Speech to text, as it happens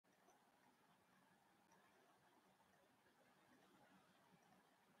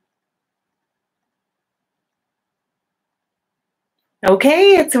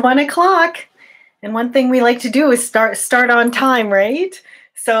Okay, it's 1 o'clock. And one thing we like to do is start on time, right?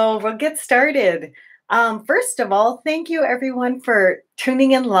 So we'll get started. First of all, thank you everyone for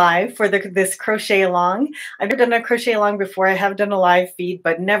tuning in live for this crochet along. I've never done a crochet along before. I have done a live feed,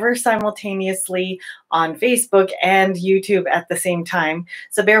 but never simultaneously on Facebook and YouTube at the same time.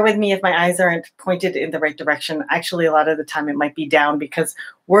 So bear with me if my eyes aren't pointed in the right direction. Actually, a lot of the time it might be down because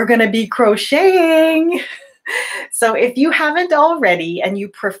we're going to be crocheting. So if you haven't already and you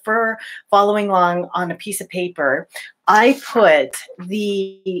prefer following along on a piece of paper, I put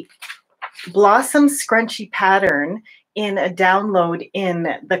the Blossom Scrunchie pattern in a download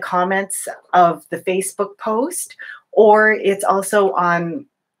in the comments of the Facebook post, or it's also on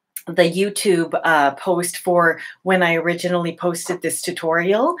the YouTube post for when I originally posted this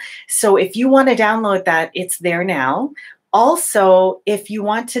tutorial. So if you want to download that, it's there now. Also, if you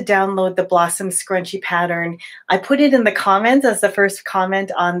want to download the Blossom Scrunchie pattern, I put it in the comments as the first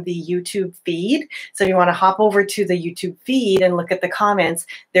comment on the YouTube feed. So if you want to hop over to the YouTube feed and look at the comments,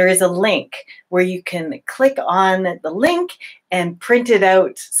 there is a link where you can click on the link and print it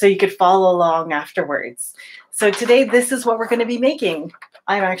out so you could follow along afterwards. So today, this is what we're going to be making.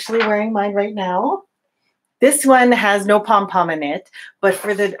 I'm actually wearing mine right now. This one has no pom-pom in it, but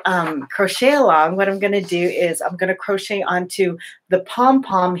for the crochet along, what I'm going to do is I'm going to crochet onto the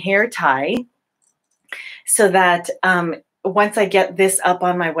pom-pom hair tie so that once I get this up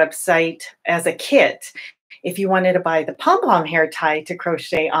on my website as a kit, if you wanted to buy the pom-pom hair tie to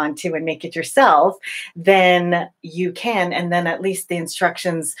crochet onto and make it yourself, then you can, and then at least the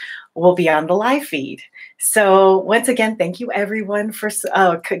instructions will be on the live feed. So once again, thank you everyone for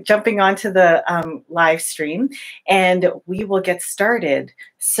jumping onto the live stream, and we will get started.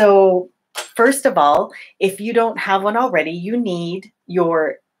 So first of all, if you don't have one already, you need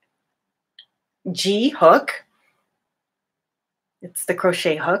your G hook. It's the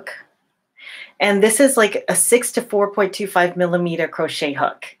crochet hook. And this is like a 6 to 4.25 millimeter crochet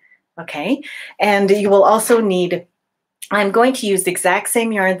hook. Okay. And you will also need, I'm going to use the exact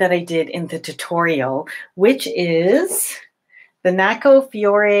same yarn that I did in the tutorial, which is the Naco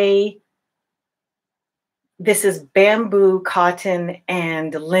Fiore. This is bamboo, cotton,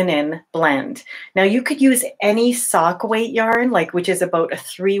 and linen blend. Now you could use any sock weight yarn, which is about a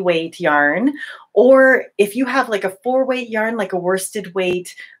 3-weight yarn, or if you have like a 4-weight yarn, like a worsted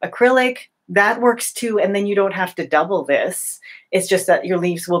weight acrylic, that works too. And then you don't have to double this. It's just that your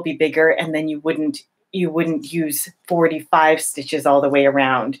leaves will be bigger, and then you wouldn't use 45 stitches all the way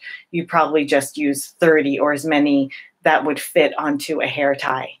around. You'd probably just use 30 or as many that would fit onto a hair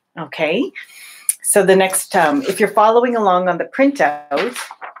tie. Okay. So the next, if you're following along on the printout,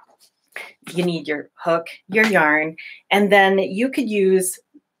 you need your hook, your yarn, and then you could use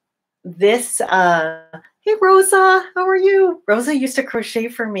this. Hey, Rosa, how are you? Rosa used to crochet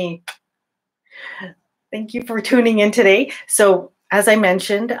for me. Thank you for tuning in today. So as I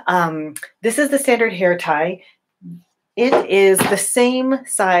mentioned, this is the standard hair tie. It is the same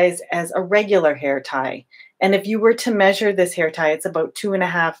size as a regular hair tie. And if you were to measure this hair tie, it's about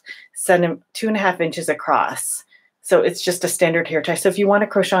 2.5 inches across. So it's just a standard hair tie. So if you want to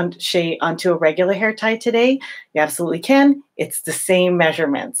crochet onto a regular hair tie today, you absolutely can. It's the same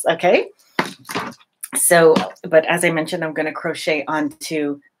measurements, okay? So, but as I mentioned, I'm going to crochet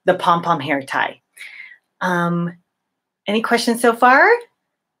onto the pom-pom hair tie. Any questions so far?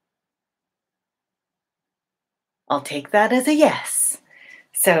 I'll take that as a yes.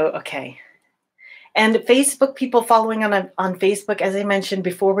 So, okay. And Facebook, people following on Facebook, as I mentioned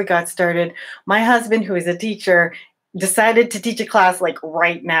before we got started, my husband, who is a teacher, decided to teach a class like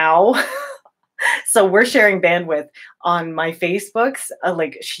right now. So we're sharing bandwidth on my Facebooks.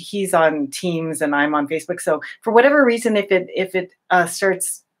 He's on Teams and I'm on Facebook. So for whatever reason, if it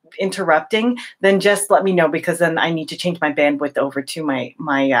starts interrupting, then just let me know, because then I need to change my bandwidth over to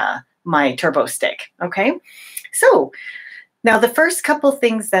my turbo stick. Okay. So now the first couple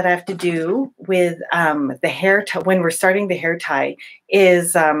things that I have to do with the hair tie, when we're starting the hair tie,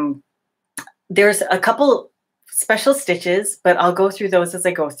 is there's a couple special stitches, but I'll go through those as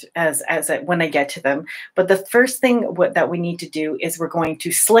I go when I get to them. But the first thing that we need to do is we're going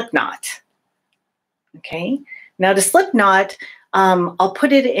to slip knot. Okay. Now to slip knot, I'll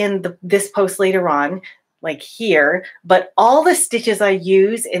put it in this post later on, like here, but all the stitches I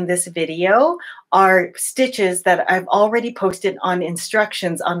use in this video are stitches that I've already posted on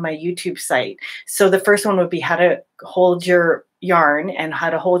instructions on my YouTube site. So the first one would be how to hold your yarn and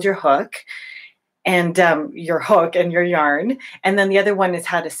how to hold your hook. and your hook and your yarn. And then the other one is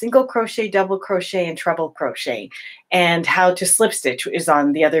how to single crochet, double crochet, and treble crochet. And how to slip stitch is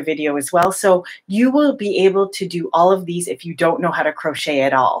on the other video as well. So you will be able to do all of these if you don't know how to crochet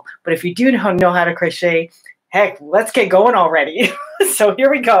at all. But if you do know how to crochet, heck, let's get going already. So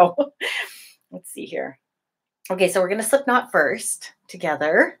here we go. Let's see here. Okay, so we're going to slip knot first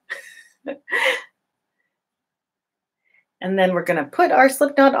together. And then we're going to put our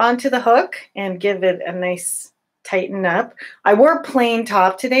slip knot onto the hook and give it a nice tighten up. I wore a plain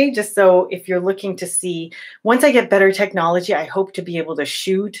top today, just so if you're looking to see, once I get better technology, I hope to be able to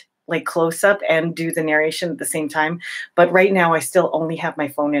shoot like close up and do the narration at the same time. But right now I still only have my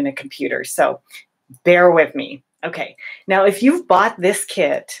phone and a computer. So bear with me. Okay. Now, if you've bought this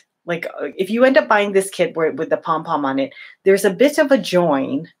kit, like if you end up buying this kit with the pom-pom on it, there's a bit of a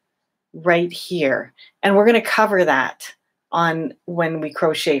join right here. And we're going to cover that on when we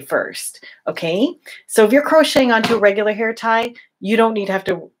crochet first. Okay. So if you're crocheting onto a regular hair tie, you don't need to have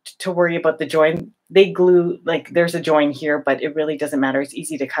to worry about the join. They glue, like there's a join here, but it really doesn't matter. It's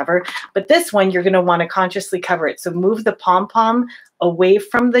easy to cover. But this one, you're going to want to consciously cover it. So move the pom-pom away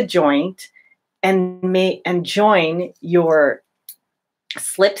from the joint and join your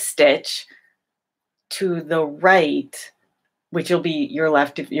slip stitch to the right, which will be your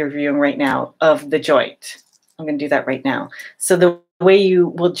left if you're viewing right now, of the joint. I'm going to do that right now. So the way you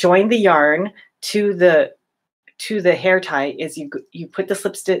will join the yarn to the hair tie is you put the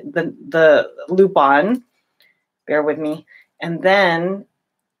slip stitch, the loop on, bear with me, and then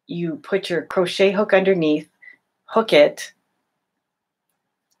you put your crochet hook underneath, hook it,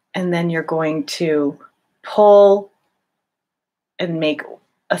 and then you're going to pull and make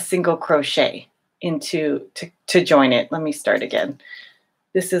a single crochet into to join it. Let me start again.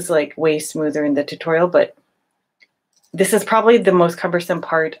 This is like way smoother in the tutorial, but this is probably the most cumbersome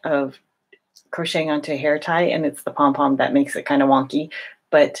part of crocheting onto a hair tie, and it's the pom-pom that makes it kind of wonky.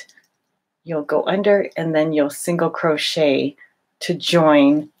 But you'll go under and then you'll single crochet to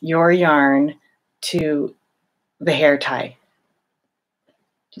join your yarn to the hair tie.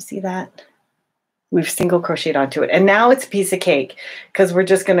 Do you see that? We've single crocheted onto it. And now it's a piece of cake because we're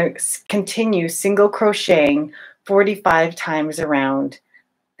just going to continue single crocheting 45 times around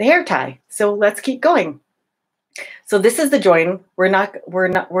the hair tie. So let's keep going. So this is the join. We're not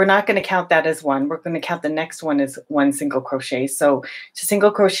going to count that as one. We're going to count the next one as one single crochet. So to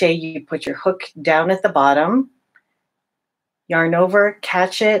single crochet, you put your hook down at the bottom, yarn over,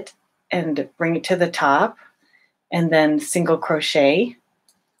 catch it, and bring it to the top, and then single crochet.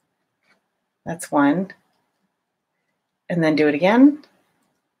 That's one. And then do it again.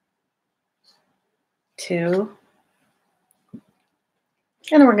 2. And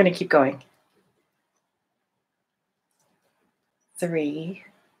then we're going to keep going. 3.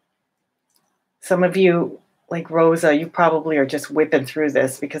 Some of you, like Rosa, you probably are just whipping through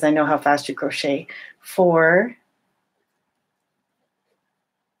this because I know how fast you crochet. 4.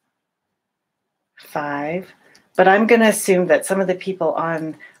 5. But I'm going to assume that some of the people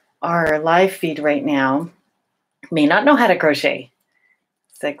on our live feed right now may not know how to crochet.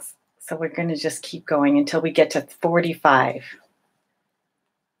 6. So we're going to just keep going until we get to 45.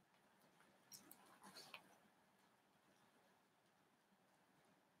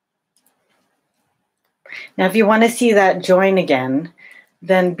 Now, if you want to see that join again,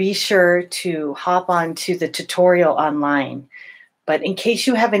 then be sure to hop on to the tutorial online. But in case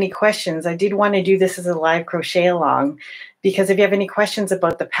you have any questions, I did want to do this as a live crochet along, because if you have any questions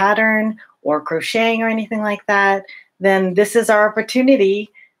about the pattern or crocheting or anything like that, then this is our opportunity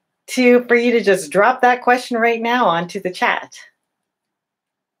for you to just drop that question right now onto the chat.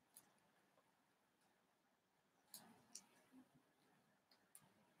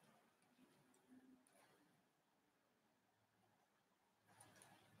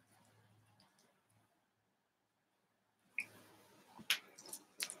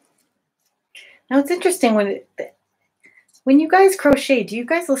 Now it's interesting when you guys crochet, do you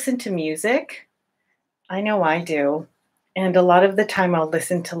guys listen to music? I know I do. And a lot of the time I'll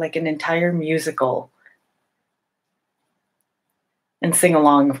listen to like an entire musical and sing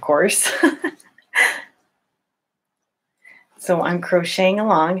along, of course. So I'm crocheting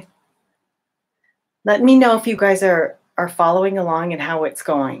along. Let me know if you guys are following along and how it's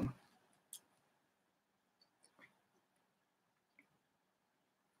going.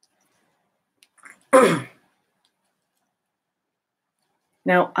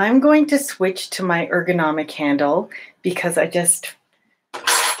 Now I'm going to switch to my ergonomic handle because I don't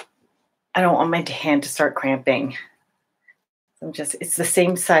want my hand to start cramping. It's the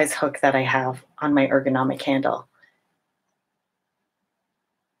same size hook that I have on my ergonomic handle.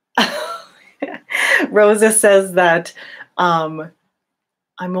 Rosa says that I'm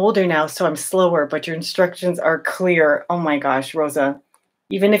older now, so I'm slower, but your instructions are clear. Oh my gosh, Rosa,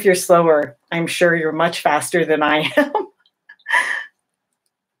 even if you're slower, I'm sure you're much faster than I am.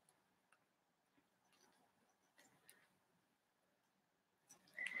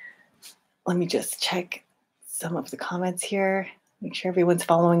 Let me just check some of the comments here. Make sure everyone's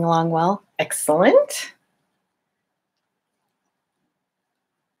following along well. Excellent.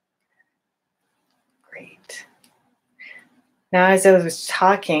 Great. Now, as I was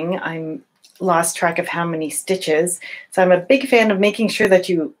talking, I'm lost track of how many stitches. So I'm a big fan of making sure that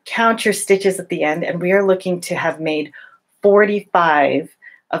you count your stitches at the end, and we are looking to have made 45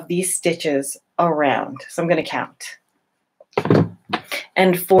 of these stitches around. So I'm going to count.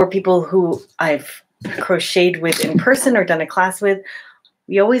 And for people who I've crocheted with in person or done a class with,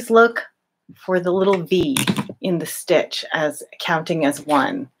 we always look for the little V in the stitch as counting as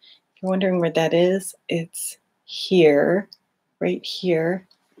one. If you're wondering where that is, it's here, right here.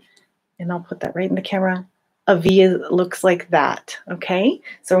 And I'll put that right in the camera. A V looks like that, okay?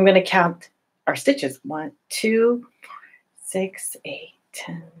 So I'm going to count our stitches. 1, 2, 6, 8,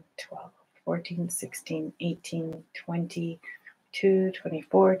 10, 12, 14, 16, 18, 20, 22,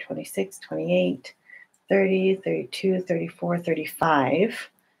 24, 26, 28, 30, 32, 34, 35.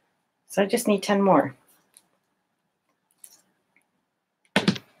 So I just need 10 more.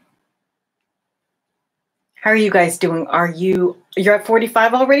 How are you guys doing? You're at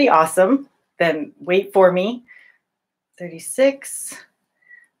 45 already? Awesome. Then wait for me. 36,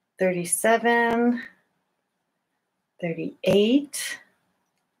 37, 38.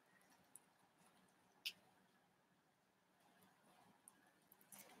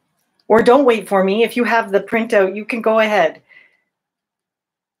 Or don't wait for me. If you have the printout, you can go ahead.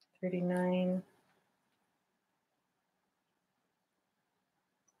 39.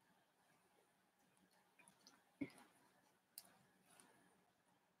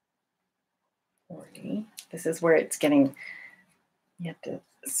 40. This is where it's getting,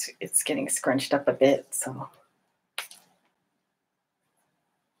 it's getting scrunched up a bit, so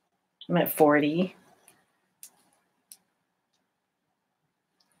I'm at 40.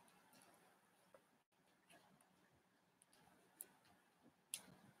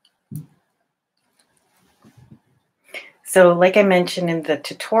 So like I mentioned in the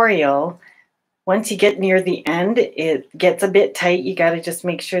tutorial, once you get near the end, it gets a bit tight. You got to just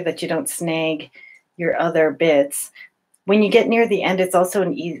make sure that you don't snag your other bits. When you get near the end, it's also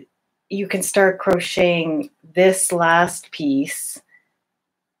you can start crocheting this last piece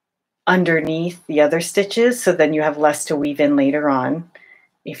underneath the other stitches, so then you have less to weave in later on,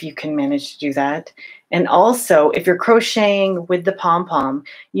 if you can manage to do that. And also, if you're crocheting with the pom-pom,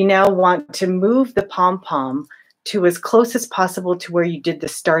 you now want to move the pom-pom to as close as possible to where you did the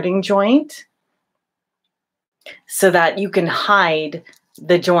starting joint, so that you can hide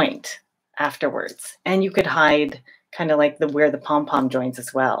the joint afterwards. And you could hide kind of like where the pom-pom joins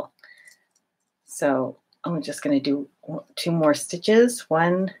as well. So I'm just going to do 2 more stitches.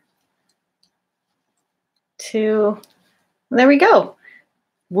 1, 2, there we go.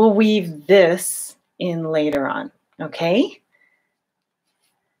 We'll weave this in later on, okay?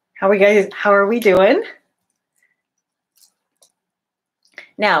 How are we doing?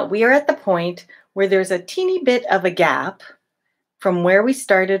 Now, we are at the point where there's a teeny bit of a gap from where we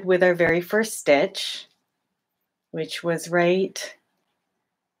started with our very first stitch, which was right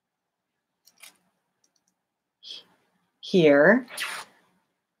here.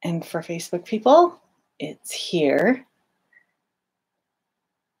 And for Facebook people, it's here.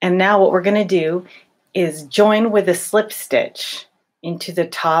 And now what we're going to do is join with a slip stitch into the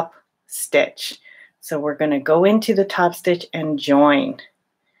top stitch. So we're going to go into the top stitch and join.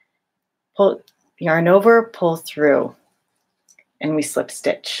 Pull yarn over, pull through, and we slip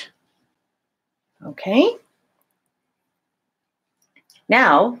stitch. Okay.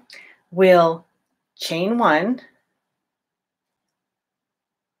 Now we'll chain 1,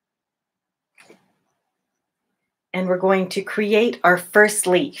 and we're going to create our first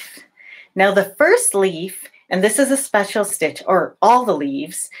leaf. Now the first leaf, and this is a special stitch, or all the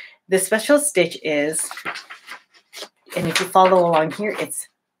leaves, the special stitch is, and if you follow along here,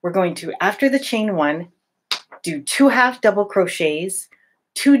 we're going to, after the chain 1, do 2 half double crochets,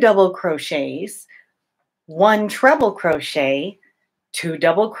 2 double crochets, 1 treble crochet, 2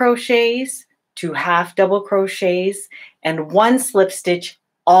 double crochets, 2 half double crochets, and 1 slip stitch,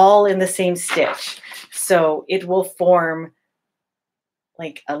 all in the same stitch. So it will form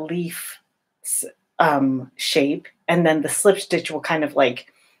like a leaf shape, and then the slip stitch will kind of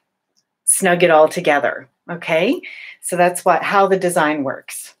like snug it all together. Okay, so that's how the design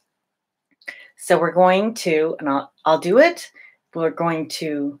works. So we're going to, and I'll do it. We're going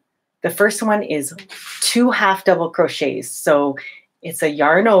to, the first one is 2 half double crochets. So it's a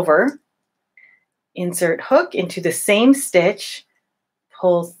yarn over, insert hook into the same stitch,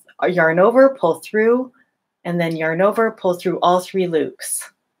 pull a yarn over, pull through, and then yarn over, pull through all 3 loops.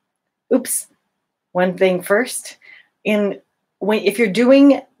 Oops, one thing first. If you're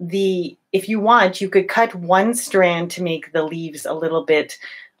doing if you want, you could cut one strand to make the leaves a little bit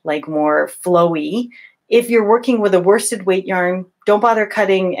like more flowy. If you're working with a worsted weight yarn, don't bother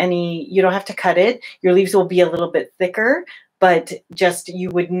cutting any, you don't have to cut it. Your leaves will be a little bit thicker, but just you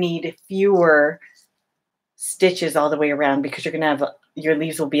would need fewer stitches all the way around because you're going to have, your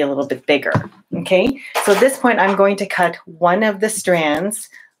leaves will be a little bit bigger. Okay, so at this point, I'm going to cut one of the strands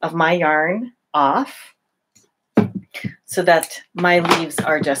of my yarn off so that my leaves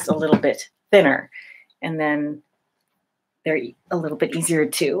are just a little bit thinner. And then they're a little bit easier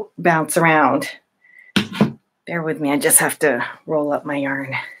to bounce around. Bear with me, I just have to roll up my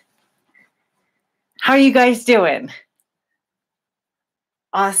yarn. How are you guys doing?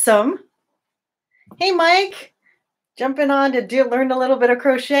 Awesome. Hey, Mike, jumping on to learn a little bit of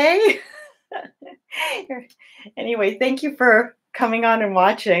crochet. Anyway, thank you for coming on and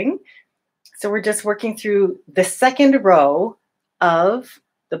watching. So we're just working through the second row of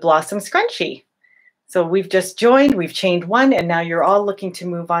the Blossom Scrunchie. So we've just joined, we've chained one, and now you're all looking to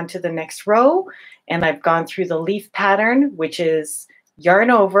move on to the next row. And I've gone through the leaf pattern, which is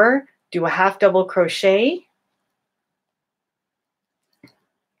yarn over, do a half double crochet,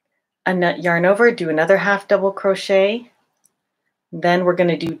 yarn over, do another half double crochet. Then we're going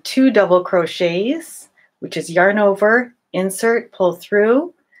to do 2 double crochets, which is yarn over, insert, pull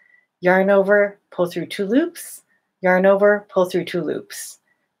through, yarn over, pull through 2 loops, yarn over, pull through 2 loops.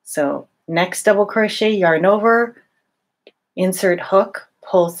 So next double crochet, yarn over, insert hook,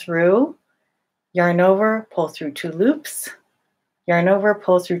 pull through, yarn over, pull through 2 loops, yarn over,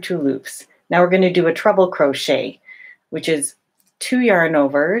 pull through 2 loops. Now we're going to do a treble crochet, which is 2 yarn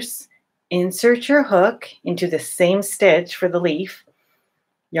overs, insert your hook into the same stitch for the leaf,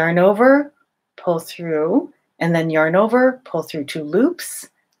 yarn over, pull through, and then yarn over, pull through 2 loops,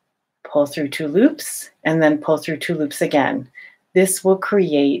 pull through 2 loops, and then pull through 2 loops again. This will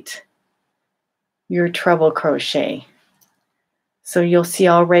create your treble crochet. So you'll see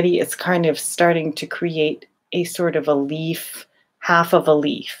already it's kind of starting to create a sort of a leaf, half of a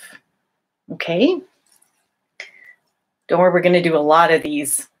leaf. Okay? Don't worry, we're going to do a lot of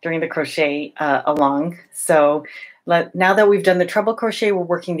these during the crochet along. So now that we've done the treble crochet, we're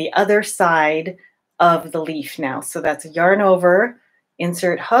working the other side of the leaf now. So that's yarn over,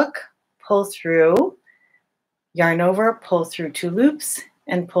 insert hook, pull through, yarn over, pull through 2 loops,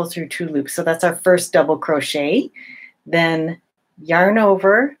 and pull through 2 loops. So that's our first double crochet. Then yarn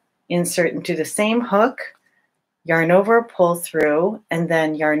over, insert into the same hook, yarn over, pull through, and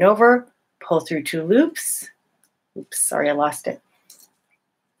then yarn over, pull through 2 loops. Oops, sorry, I lost it.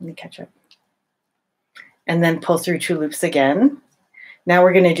 Let me catch up. And then pull through 2 loops again. Now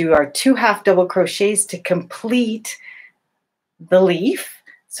we're going to do our 2 half double crochets to complete the leaf.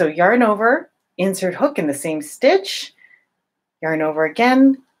 So yarn over, insert hook in the same stitch, yarn over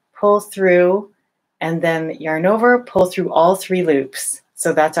again, pull through, and then yarn over, pull through all 3 loops.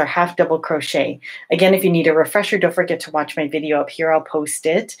 So that's our half double crochet. Again, if you need a refresher, don't forget to watch my video up here. I'll post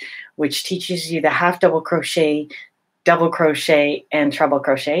it, which teaches you the half double crochet, and treble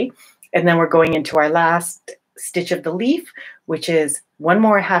crochet. And then we're going into our last stitch of the leaf, which is 1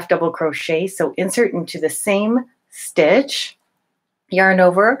 more half double crochet. So insert into the same stitch, yarn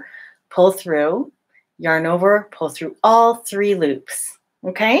over, pull through, yarn over, pull through all 3 loops.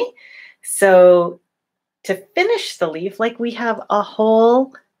 Okay? So to finish the leaf, like we have a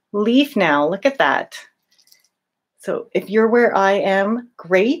whole leaf now. Look at that. So if you're where I am,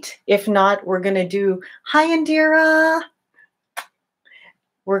 great. If not, we're going to do, hi, Indira.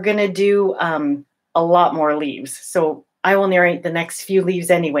 We're going to do a lot more leaves. So I will narrate the next few leaves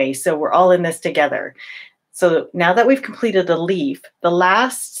anyway. So we're all in this together. So now that we've completed the leaf, the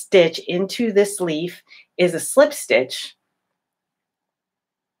last stitch into this leaf is a slip stitch,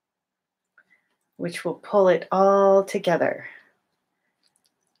 which will pull it all together.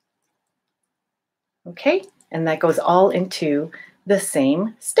 Okay, and that goes all into the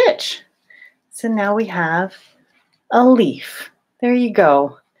same stitch. So now we have a leaf. There you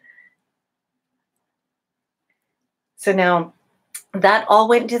go. So now that all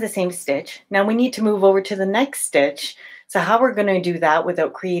went into the same stitch. Now we need to move over to the next stitch. So how we're going to do that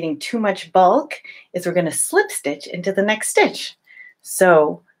without creating too much bulk is we're going to slip stitch into the next stitch.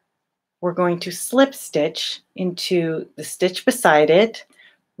 So we're going to slip stitch into the stitch beside it,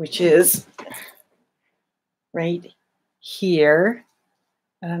 which is right here.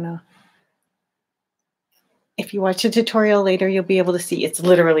 I don't know. If you watch a tutorial later, you'll be able to see it's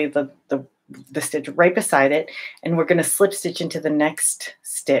literally the stitch right beside it, and we're going to slip stitch into the next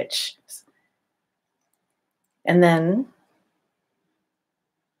stitch. And then,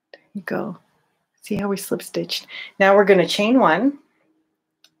 there you go. See how we slip stitched? Now we're going to chain one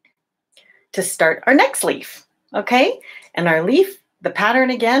to start our next leaf, okay? And our leaf, the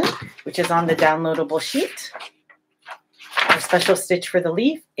pattern again, which is on the downloadable sheet. Our special stitch for the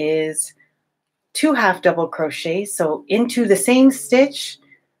leaf is 2 half double crochets. So into the same stitch,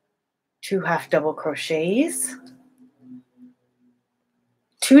 2 half double crochets,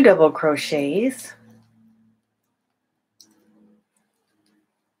 2 double crochets,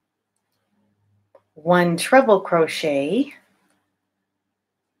 1 treble crochet,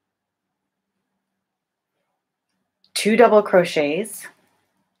 2 double crochets,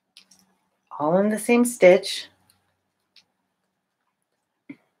 all in the same stitch,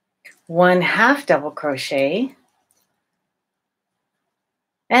 1 half double crochet,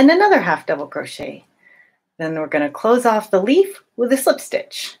 and another half double crochet. Then we're going to close off the leaf with a slip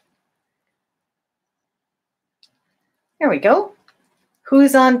stitch. There we go.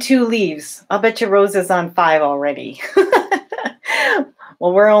 Who's on 2 leaves? I'll bet you Rose is on 5 already.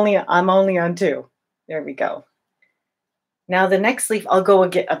 Well, I'm only on 2. There we go. Now the next leaf, I'll go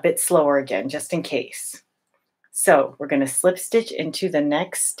a bit slower again, just in case. So we're going to slip stitch into the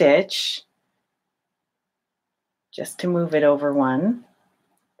next stitch, just to move it over one.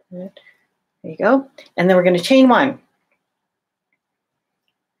 There you go. And then we're going to chain 1.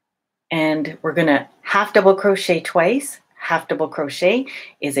 And we're going to half double crochet twice. Half double crochet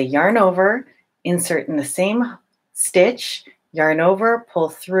is a yarn over, insert in the same stitch, yarn over, pull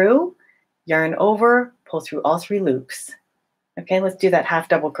through, yarn over, pull through all 3 loops. Okay, let's do that half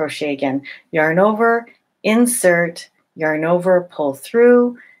double crochet again. Yarn over, insert, yarn over, pull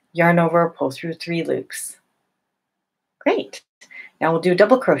through, yarn over, pull through 3 loops. Great. Now we'll do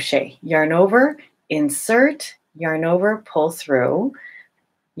double crochet. Yarn over, insert, yarn over, pull through,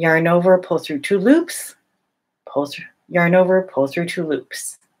 yarn over, pull through 2 loops, pull through, yarn over, pull through 2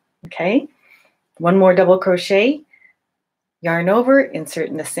 loops. Okay, 1 more double crochet, yarn over, insert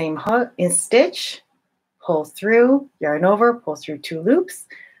in the same stitch, pull through, yarn over, pull through 2 loops,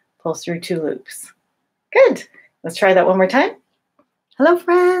 pull through 2 loops. Good. Let's try that one more time. Hello,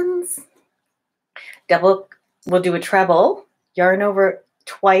 friends. We'll do a treble, yarn over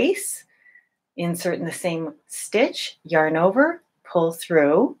twice, insert in the same stitch, yarn over, pull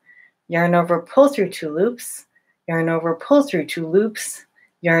through, yarn over, pull through 2 loops, yarn over, pull through 2 loops,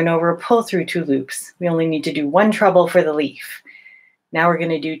 yarn over, pull through 2 loops. We only need to do 1 treble for the leaf. Now we're going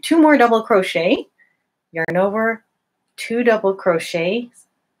to do 2 more double crochet, yarn over, 2 double crochet.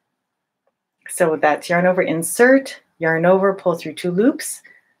 So that's yarn over, insert, yarn over, pull through 2 loops,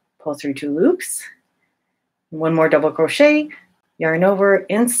 pull through 2 loops. 1 more double crochet, yarn over,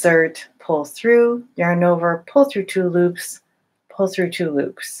 insert, pull through, yarn over, pull through 2 loops, pull through 2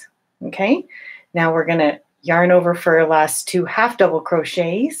 loops. Okay, now we're going to yarn over for our last 2 half double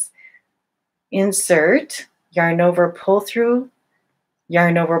crochets, insert, yarn over, pull through,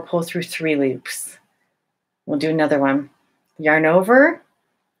 yarn over, pull through 3 loops. We'll do another one. Yarn over,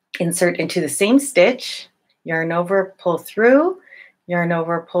 insert into the same stitch, yarn over, pull through, yarn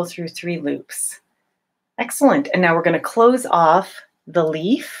over, pull through 3 loops. Excellent. And now we're going to close off the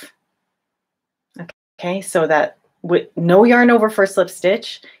leaf. Okay, so that with no yarn over for slip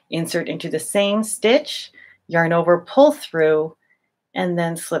stitch, insert into the same stitch, yarn over, pull through, and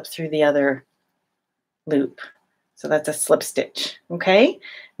then slip through the other loop. So that's a slip stitch. Okay,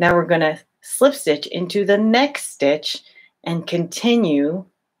 now we're going to slip stitch into the next stitch and continue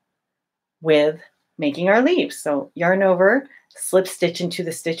with making our leaves. So yarn over, slip stitch into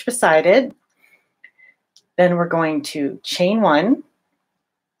the stitch beside it. Then we're going to chain 1,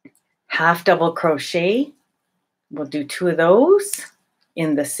 half double crochet. We'll do 2 of those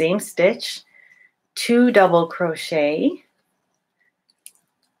in the same stitch, 2 double crochet,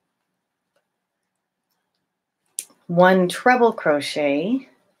 1 treble crochet,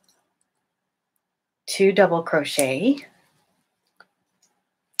 2 double crochet,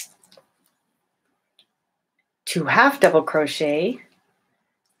 2 half double crochet.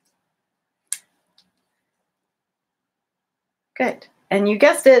 Good. And you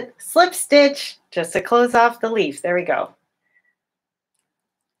guessed it, slip stitch just to close off the leaf. There we go.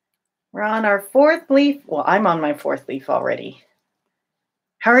 We're on our 4th leaf. Well, I'm on my 4th leaf already.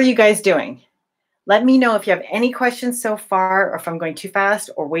 How are you guys doing? Let me know if you have any questions so far, or if I'm going too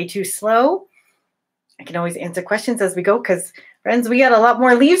fast or way too slow. I can always answer questions as we go, because Friends, we got a lot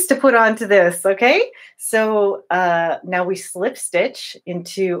more leaves to put onto this, okay? So now we slip stitch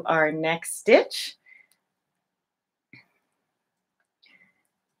into our next stitch.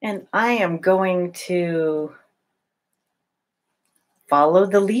 And I am going to follow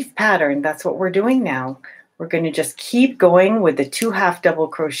the leaf pattern. That's what we're doing now. We're going to just keep going with the 2 half double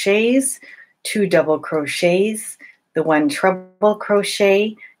crochets, 2 double crochets, the 1 treble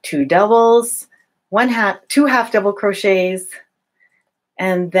crochet, 2 doubles, 2 half double crochets,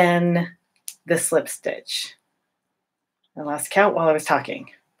 and then the slip stitch. I lost count while I was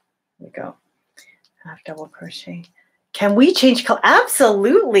talking. There we go. Half double crochet. Can we change color?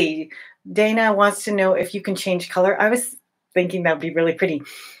 Absolutely. Dana wants to know if you can change color. I was thinking that would be really pretty.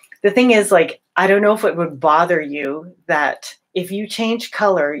 The thing is, like, I don't know if it would bother you that if you change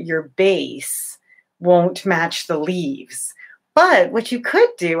color, your base won't match the leaves. But what you could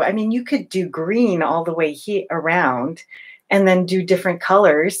do, I mean, you could do green all the way here around and then do different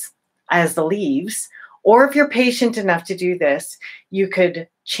colors as the leaves. Or if you're patient enough to do this, you could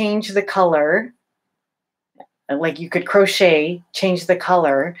change the color. Like you could crochet, change the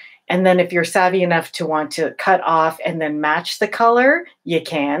color, and then if you're savvy enough to want to cut off and then match the color, you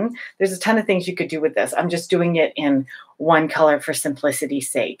can. There's a ton of things you could do with this. I'm just doing it in one color for simplicity's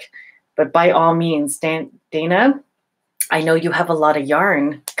sake. But by all means, Dana, I know you have a lot of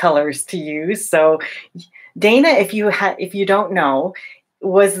yarn colors to use. So Dana, if you don't know,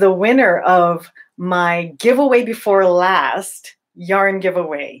 was the winner of my giveaway before last yarn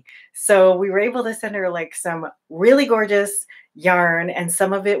giveaway. So we were able to send her like some really gorgeous yarn, and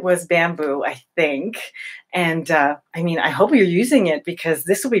some of it was bamboo, I think. And I mean, I hope you're using it because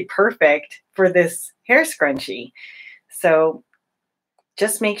this will be perfect for this hair scrunchie. So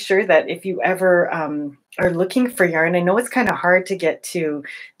just make sure that if you ever are looking for yarn, I know it's kind of hard to get to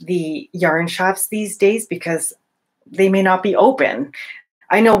the yarn shops these days because they may not be open.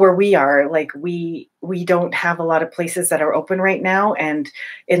 I know where we are, like we don't have a lot of places that are open right now. And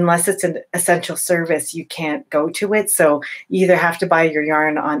unless it's an essential service, you can't go to it. So you either have to buy your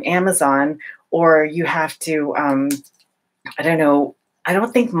yarn on Amazon or you have to, I don't know, I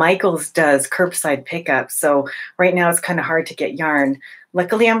don't think Michael's does curbside pickup. So right now it's kind of hard to get yarn.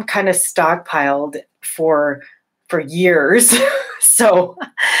 Luckily, I'm kind of stockpiled for years. So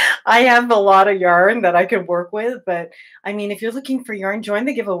I have a lot of yarn that I could work with. But I mean, if you're looking for yarn, join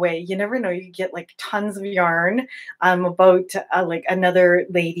the giveaway. You never know, you get like tons of yarn. About like another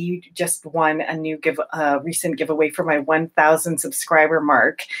lady just won a new recent giveaway for my 1,000 subscriber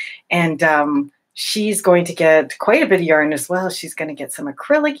mark. And she's going to get quite a bit of yarn as well. She's going to get some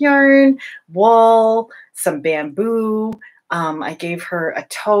acrylic yarn, wool, some bamboo. I gave her a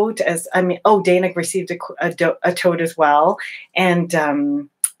tote Dana received a tote as well. And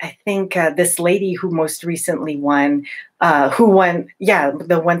I think this lady who most recently won,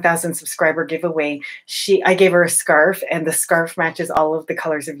 the 1,000 subscriber giveaway, I gave her a scarf, and the scarf matches all of the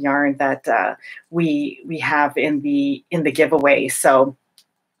colors of yarn that we have in the giveaway. So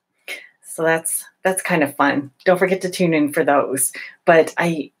that's kind of fun. Don't forget to tune in for those. But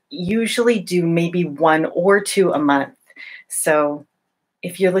I usually do maybe 1 or 2 a month. So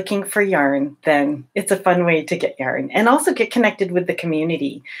if you're looking for yarn, then it's a fun way to get yarn and also get connected with the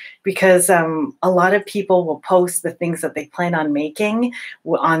community, because a lot of people will post the things that they plan on making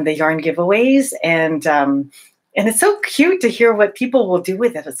on the yarn giveaways. And it's so cute to hear what people will do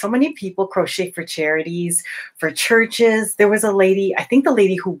with it. So many people crochet for charities, for churches. There was a lady, I think the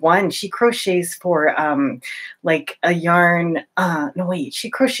lady who won, she crochets for like a yarn. She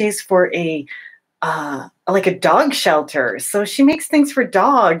crochets for like a dog shelter. So she makes things for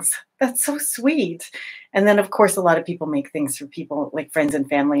dogs. That's so sweet. And then, of course, a lot of people make things for people like friends and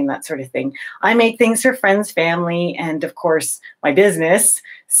family and that sort of thing. I make things for friends, family, and of course, my business.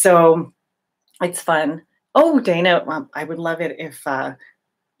 So it's fun. Oh, Dana, I would love it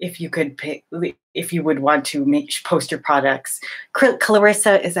if you could pick, if you would want to post your products.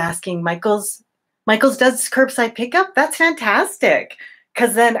 Clarissa is asking, Michael's does curbside pickup? That's fantastic.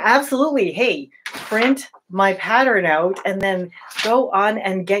 Because then absolutely, hey, print my pattern out and then go on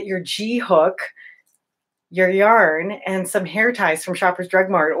and get your G-hook, your yarn, and some hair ties from Shoppers Drug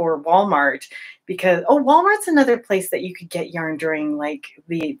Mart or Walmart. Because, Walmart's another place that you could get yarn during like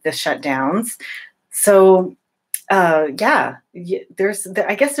the shutdowns. So I guess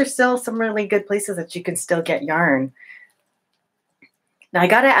there's still some really good places that you can still get yarn. Now I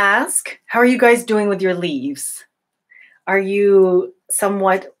gotta ask, how are you guys doing with your leaves? Are you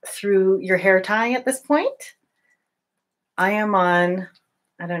somewhat through your hair tie at this point? I am on,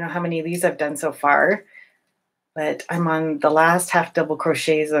 I don't know how many leaves I've done so far, but I'm on the last half double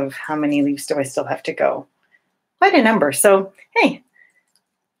crochets of how many leaves do I still have to go? quite a number. So, hey,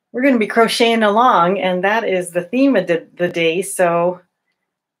 we're going to be crocheting along, and that is the theme of the day. So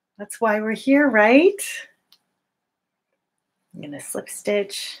that's why we're here, right? I'm going to slip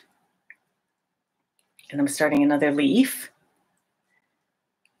stitch, and I'm starting another leaf.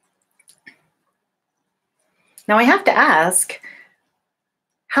 Now I have to ask,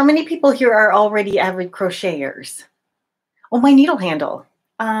 how many people here are already avid crocheters? Oh, my needle handle.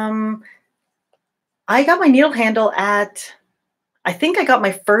 I got my needle handle at, I think I got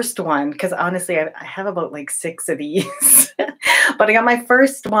my first one, because honestly, I have about like 6 of these. But I got my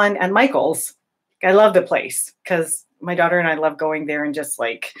first one at Michael's. I love the place because my daughter and I love going there and just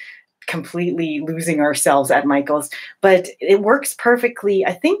like completely losing ourselves at Michael's. But it works perfectly.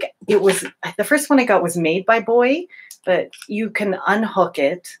 I think it was, the first one I got was made by Boy, but you can unhook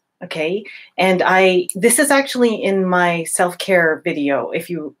it. Okay. And this is actually in my self-care video if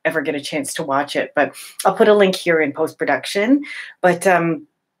you ever get a chance to watch it, but I'll put a link here in post-production. But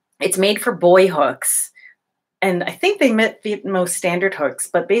it's made for boy hooks. And I think they met the most standard hooks,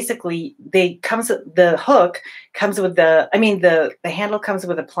 but basically the hook comes with the handle comes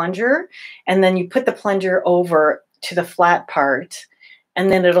with a plunger, and then you put the plunger over to the flat part, and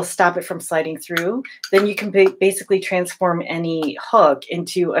then it'll stop it from sliding through. Then you can basically transform any hook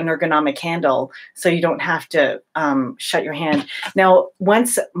into an ergonomic handle, so you don't have to shut your hand. Now,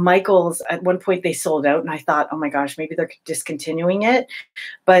 once Michael's, at one point they sold out, and I thought, oh my gosh, maybe they're discontinuing it.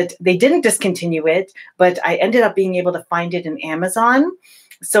 But they didn't discontinue it, but I ended up being able to find it in Amazon.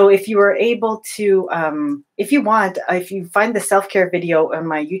 So if you are able to, if you find the self-care video on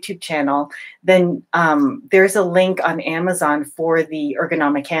my YouTube channel, then there's a link on Amazon for the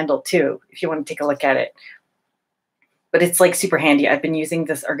ergonomic handle too, if you want to take a look at it. But it's like super handy. I've been using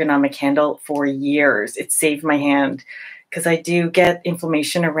this ergonomic handle for years. It saved my hand because I do get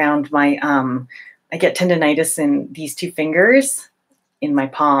inflammation around my, I get tendonitis in these 2 fingers in my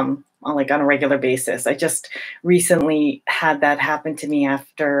palm on a regular basis. I just recently had that happen to me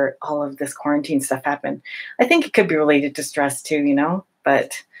after all of this quarantine stuff happened. I think it could be related to stress too, you know,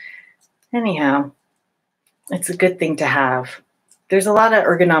 but anyhow, it's a good thing to have. There's a lot of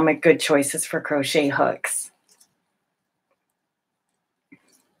ergonomic good choices for crochet hooks.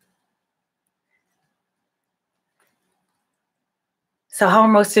 So how are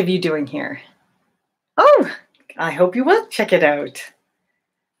most of you doing here? Oh, I hope you will check it out.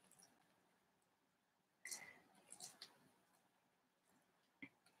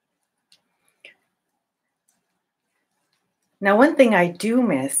 Now, one thing I do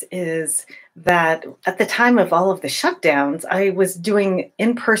miss is that at the time of all of the shutdowns, I was doing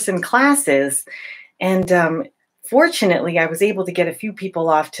in-person classes, and fortunately, I was able to get a few people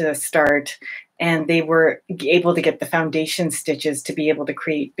off to start, and they were able to get the foundation stitches to be able to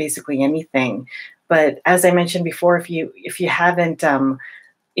create basically anything. But as I mentioned before, if you haven't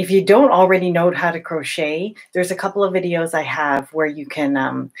if you don't already know how to crochet, there's a couple of videos I have where you can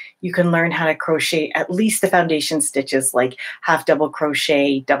learn how to crochet at least the foundation stitches, like half double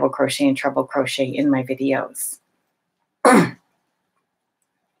crochet, and treble crochet in my videos.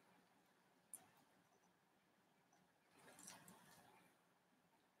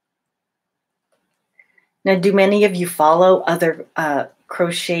 Now, do many of you follow other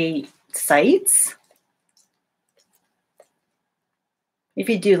crochet sites? If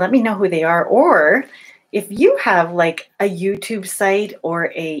you do, let me know who they are. Or if you have like a YouTube site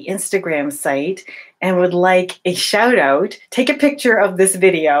or a Instagram site and would like a shout out, take a picture of this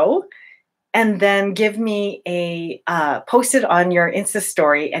video and then give me a, post it on your Insta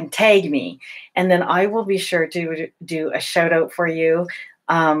story and tag me. And then I will be sure to do a shout out for you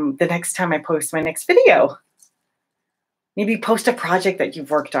the next time I post my next video. Maybe post a project that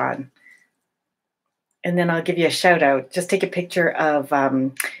you've worked on, and then I'll give you a shout out. Just take a picture of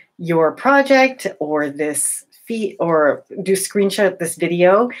your project or this feed, or do screenshot this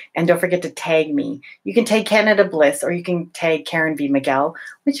video, and don't forget to tag me. You can tag Canada Bliss, or you can tag Karen V Miguel,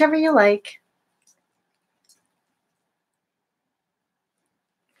 whichever you like.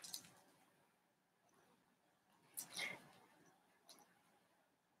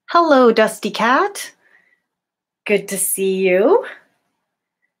 Hello, Dusty Cat. Good to see you.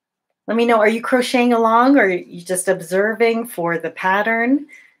 Let me know, are you crocheting along, or are you just observing for the pattern?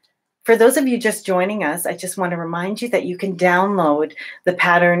 For those of you just joining us, I just want to remind you that you can download the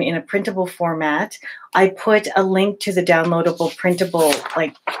pattern in a printable format. I put a link to the downloadable printable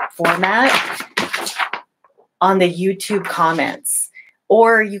format on the YouTube comments,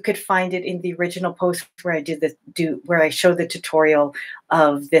 or you could find it in the original post where I where I show the tutorial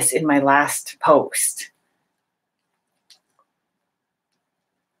of this in my last post.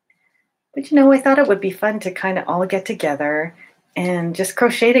 But you know, I thought it would be fun to kind of all get together and just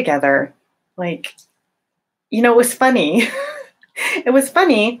crochet together. Like, you know, it was funny. It was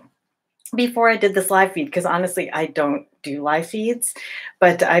funny before I did this live feed, because honestly, I don't do live feeds,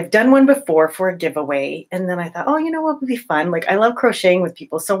 but I've done one before for a giveaway. And then I thought, oh, you know what would be fun? Like, I love crocheting with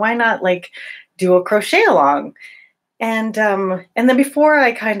people. So why not like do a crochet along? And then before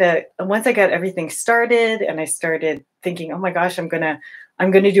I once I got everything started and I started thinking, oh my gosh, I'm gonna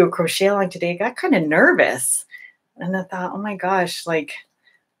do a crochet along today, I got kind of nervous. And I thought, oh my gosh, like,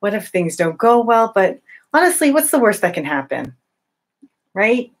 what if things don't go well? But honestly, what's the worst that can happen?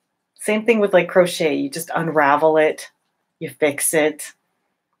 Right? Same thing with like crochet. You just unravel it, you fix it.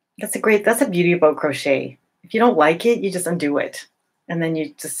 That's a beauty about crochet. If you don't like it, you just undo it. And then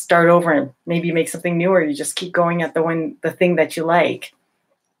you just start over and maybe make something new, or you just keep going at the thing that you like.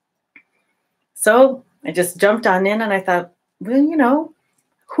 So I just jumped on in and I thought, well, you know,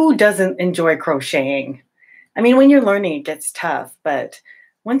 who doesn't enjoy crocheting? I mean, when you're learning, it gets tough, but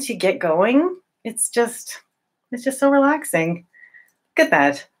once you get going, it's just so relaxing. Look at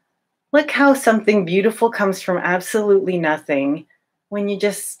that. Look how something beautiful comes from absolutely nothing when you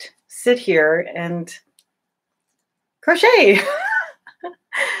just sit here and crochet.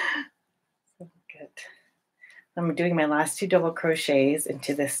 Good. I'm doing my last 2 double crochets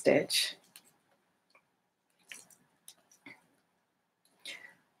into this stitch.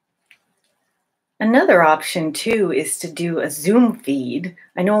 Another option too is to do a Zoom feed.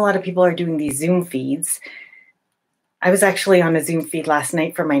 I know a lot of people are doing these Zoom feeds. I was actually on a Zoom feed last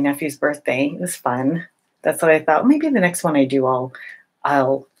night for my nephew's birthday. It was fun. That's what I thought. Maybe the next one I do,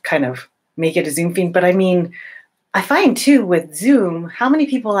 I'll kind of make it a Zoom feed. But I mean, I find too with Zoom, how many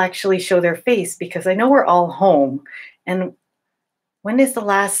people actually show their face? Because I know we're all home. And when is the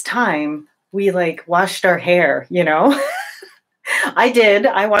last time we like washed our hair, you know? I did.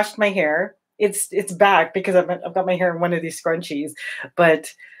 I washed my hair. It's back because I've got my hair in one of these scrunchies.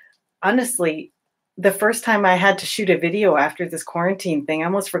 But honestly, the first time I had to shoot a video after this quarantine thing, I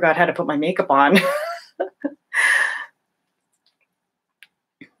almost forgot how to put my makeup on.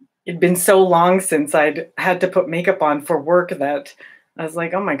 It'd been so long since I'd had to put makeup on for work that I was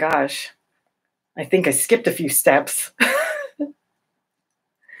like, oh my gosh, I think I skipped a few steps.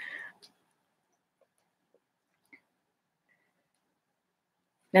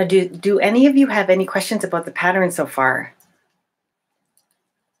 Now, do any of you have any questions about the pattern so far?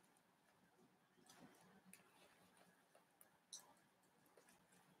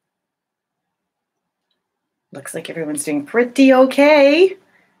 Looks like everyone's doing pretty okay.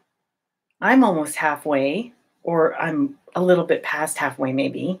 I'm almost halfway, or I'm a little bit past halfway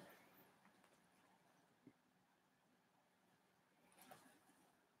maybe.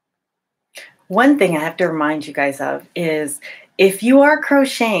 One thing I have to remind you guys of is if you are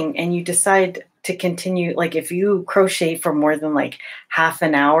crocheting and you decide to continue, like if you crochet for more than like half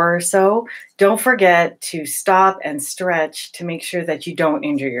an hour or so, don't forget to stop and stretch to make sure that you don't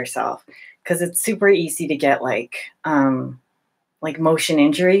injure yourself, because it's super easy to get like motion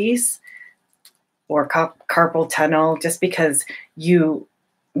injuries or carpal tunnel, just because you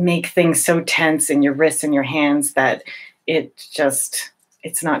make things so tense in your wrists and your hands that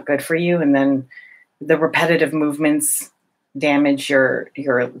it's not good for you. And then the repetitive movements damage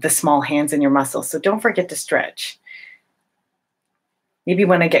the small hands and your muscles. So don't forget to stretch. Maybe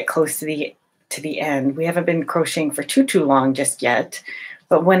when I get close to the end, we haven't been crocheting for too long just yet,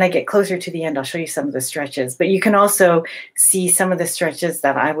 but when I get closer to the end, I'll show you some of the stretches. But you can also see some of the stretches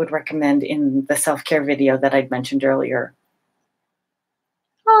that I would recommend in the self-care video that I'd mentioned earlier.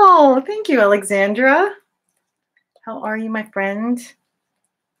 Oh, thank you, Alexandra. How are you, my friend?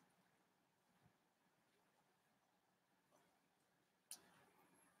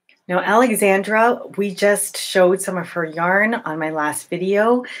 Now, Alexandra, we just showed some of her yarn on my last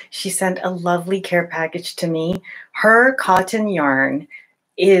video. She sent a lovely care package to me. Her cotton yarn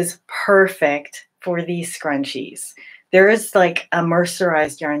is perfect for these scrunchies. There is like a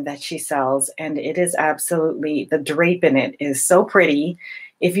mercerized yarn that she sells, and it is absolutely, the drape in it is so pretty.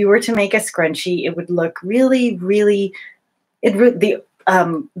 If you were to make a scrunchie, it would look really, really, the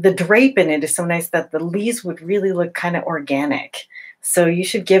drape in it is so nice that the leaves would really look kind of organic. So you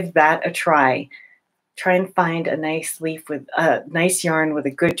should give that a try. Try and find a nice leaf with a nice yarn with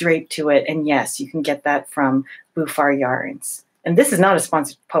a good drape to it. And yes, you can get that from Bufar Yarns. And this is not a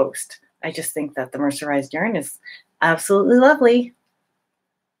sponsored post. I just think that the mercerized yarn is absolutely lovely.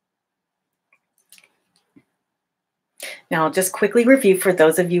 Now, I'll just quickly review for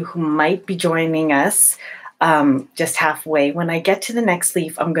those of you who might be joining us just halfway. When I get to the next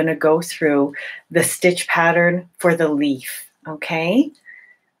leaf, I'm going to go through the stitch pattern for the leaf. Okay,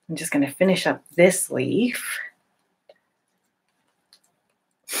 I'm just going to finish up this leaf.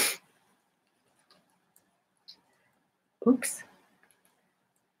 Oops.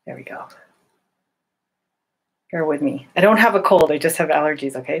 There we go. Bear with me. I don't have a cold. I just have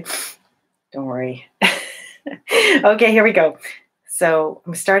allergies, okay? Don't worry. Okay, here we go. So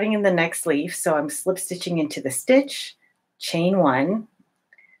I'm starting in the next leaf. So I'm slip stitching into the stitch, chain 1.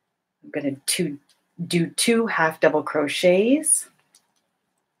 I'm going to do 2 half double crochets,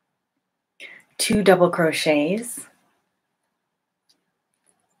 2 double crochets,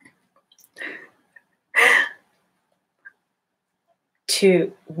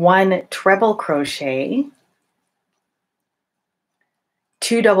 1 treble crochet,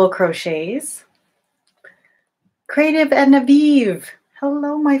 2 double crochets. Creative and Aviv.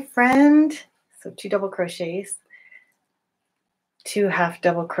 Hello, my friend. So 2 double crochets, 2 half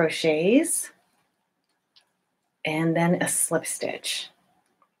double crochets, and then a slip stitch,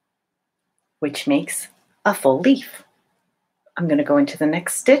 which makes a full leaf. I'm going to go into the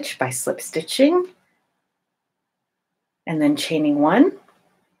next stitch by slip stitching and then chaining 1.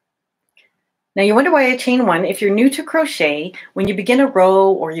 Now you wonder why I chain 1. If you're new to crochet, when you begin a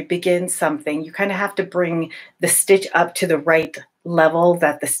row or you begin something, you kind of have to bring the stitch up to the right level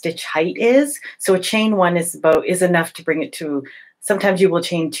that the stitch height is. So a chain 1 is enough to bring it to, sometimes you will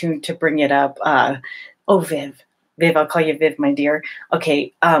chain 2 to bring it up. Viv, I'll call you Viv, my dear.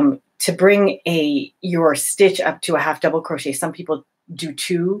 Okay, to bring your stitch up to a half double crochet, some people do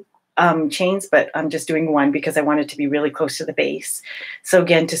 2 chains, but I'm just doing 1 because I want it to be really close to the base. So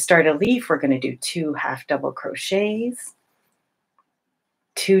again, to start a leaf, we're going to do 2 half double crochets,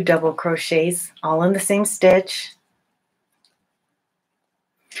 2 double crochets, all in the same stitch,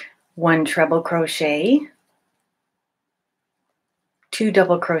 1 treble crochet, 2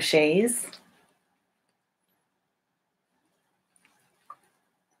 double crochets,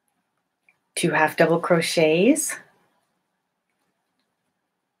 2 half double crochets,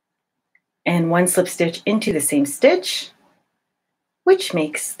 and 1 slip stitch into the same stitch, which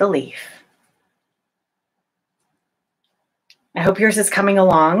makes the leaf. I hope yours is coming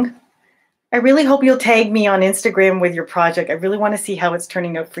along. I really hope you'll tag me on Instagram with your project. I really want to see how it's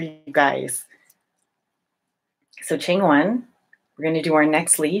turning out for you guys. So chain 1, we're going to do our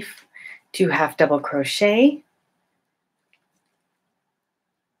next leaf, 2 half double crochet,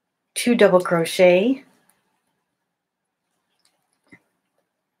 2 double crochet,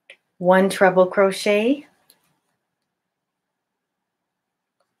 1 treble crochet,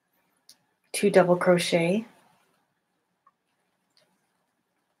 2 double crochet,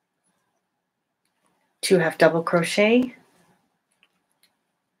 2 half double crochet,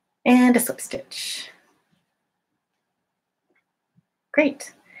 and a slip stitch.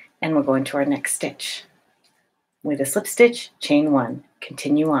 Great. And we'll go into our next stitch. With a slip stitch, chain 1,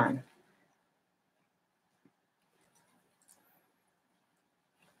 continue on.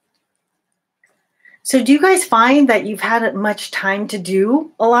 So do you guys find that you've had much time to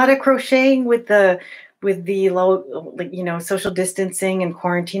do a lot of crocheting with the low, social distancing and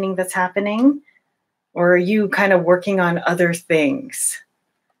quarantining that's happening? Or are you kind of working on other things?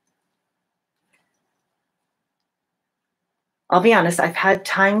 I'll be honest, I've had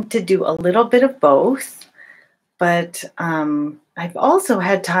time to do a little bit of both, but I've also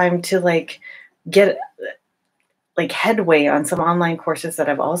had time to get headway on some online courses that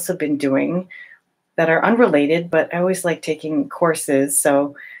I've also been doing that are unrelated, but I always like taking courses,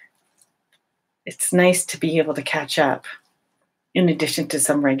 so it's nice to be able to catch up in addition to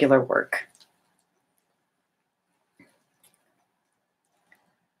some regular work.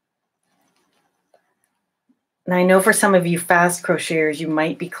 And I know for some of you fast crocheters, you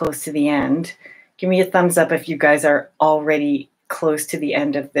might be close to the end. Give me a thumbs up if you guys are already close to the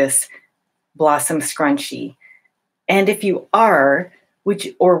end of this Blossom Scrunchie. And if you are,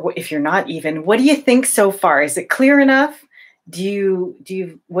 or if you're not even, what do you think so far? Is it clear enough? What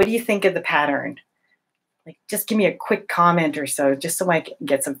do you think of the pattern? Just give me a quick comment or so, just so I can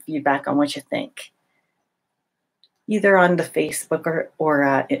get some feedback on what you think. Either on the Facebook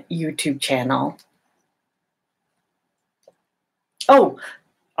or YouTube channel. Oh,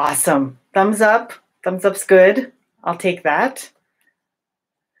 awesome. Thumbs up. Thumbs up's good. I'll take that.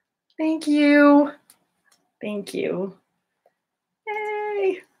 Thank you. Thank you.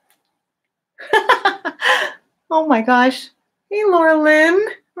 Yay. Oh my gosh. Hey, Laura Lynn.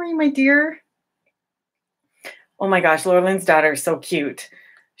 How are you, my dear? Oh my gosh, Laura Lynn's daughter is so cute.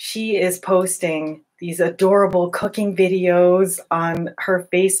 She is posting these adorable cooking videos on her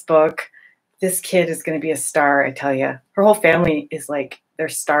Facebook. This kid is going to be a star, I tell you. Her whole family is they're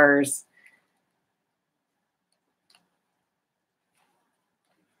stars.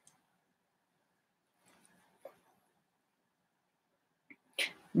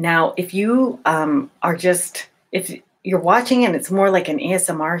 Now, if you if you're watching and it's more like an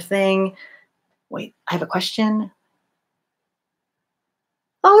ASMR thing, wait, I have a question.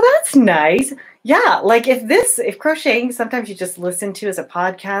 Oh, that's nice. Yeah, like if crocheting, sometimes you just listen to as a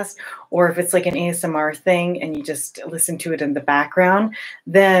podcast, or if it's like an ASMR thing and you just listen to it in the background,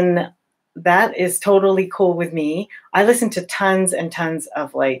 then that is totally cool with me. I listen to tons and tons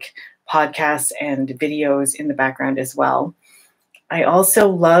of like podcasts and videos in the background as well. I also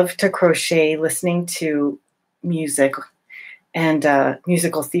love to crochet listening to music and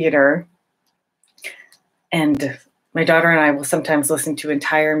musical theater. And my daughter and I will sometimes listen to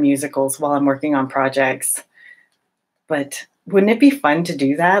entire musicals while I'm working on projects. But wouldn't it be fun to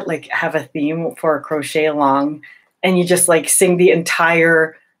do that? Like have a theme for a crochet along and you just like sing the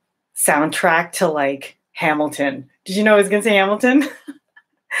entire soundtrack to like Hamilton. Did you know I was going to say Hamilton?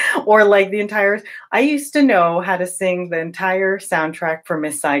 Or like the entire, I used to know how to sing the entire soundtrack for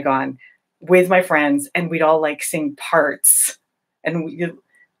Miss Saigon with my friends, and we'd all like sing parts. And we,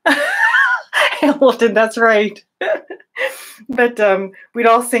 Hamilton, that's right. But we'd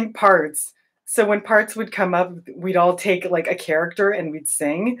all sing parts. So when parts would come up, we'd all take like a character and we'd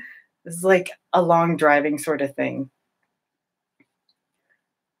sing. This is like a long driving sort of thing.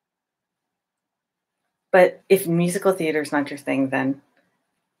 But if musical theater is not your thing, then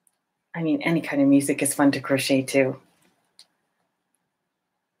I mean, any kind of music is fun to crochet to.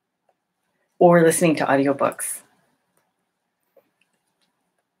 Or listening to audiobooks.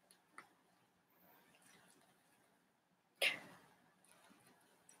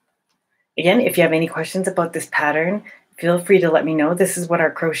 Again, if you have any questions about this pattern, feel free to let me know. This is what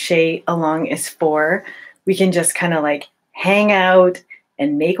our crochet along is for. We can just kind of like hang out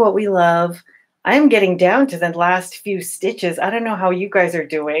and make what we love. I'm getting down to the last few stitches. I don't know how you guys are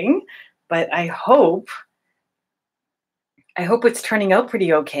doing, but I hope it's turning out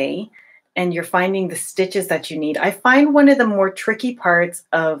pretty okay and you're finding the stitches that you need. I find one of the more tricky parts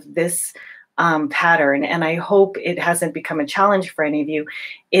of this pattern, and I hope it hasn't become a challenge for any of you,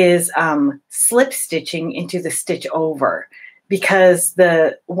 is slip stitching into the stitch over, because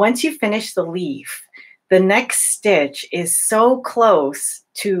once you finish the leaf, the next stitch is so close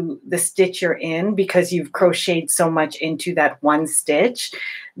to the stitch you're in because you've crocheted so much into that one stitch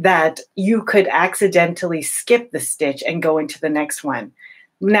that you could accidentally skip the stitch and go into the next one.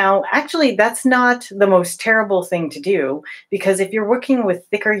 Now, actually, that's not the most terrible thing to do, because if you're working with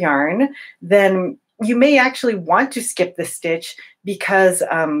thicker yarn, then you may actually want to skip the stitch because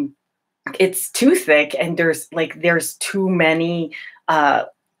it's too thick and there's too many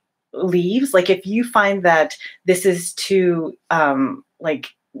leaves. Like if you find that this is too like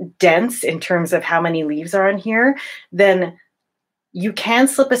dense in terms of how many leaves are on here, then you can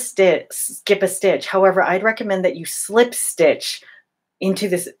skip a stitch. However, I'd recommend that you slip stitch into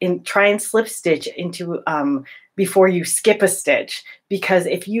this, try and slip stitch into before you skip a stitch, because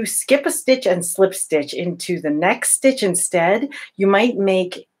if you skip a stitch and slip stitch into the next stitch instead, you might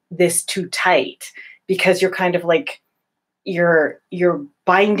make this too tight, because you're kind of like you're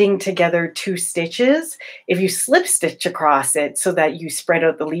binding together two stitches. If you slip stitch across it so that you spread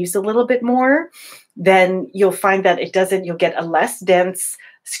out the leaves a little bit more, then you'll find that you'll get a less dense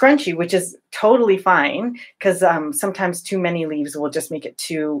scrunchie, which is totally fine, because sometimes too many leaves will just make it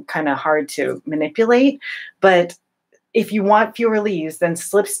too kind of hard to manipulate. But if you want fewer leaves, then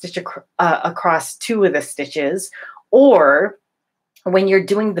slip stitch across two of the stitches, or when you're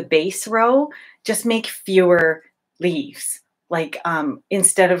doing the base row, just make fewer leaves. Like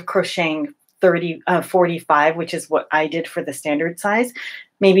instead of crocheting 45, which is what I did for the standard size,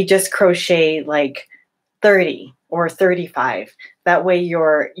 maybe just crochet like 30 or 35. That way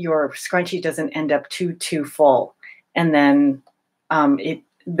your scrunchie doesn't end up too full. And then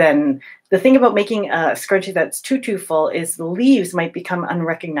then the thing about making a scrunchie that's too full is the leaves might become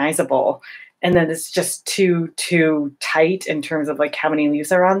unrecognizable. And then it's just too tight in terms of like how many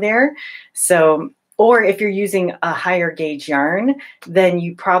leaves are on there. So, or if you're using a higher gauge yarn, then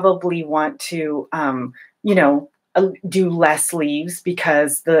you probably want to, do less leaves,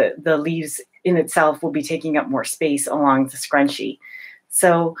 because the leaves in itself will be taking up more space along the scrunchie.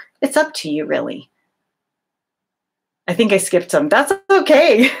 So it's up to you, really. I think I skipped some. That's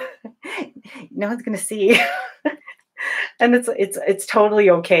okay. No one's gonna see. And it's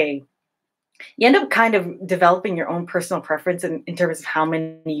totally okay. You end up kind of developing your own personal preference in terms of how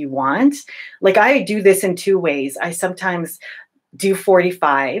many you want. Like I do this in two ways. I sometimes do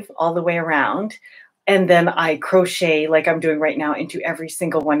 45 all the way around, and then I crochet like I'm doing right now into every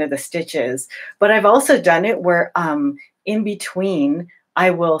single one of the stitches. But I've also done it where in between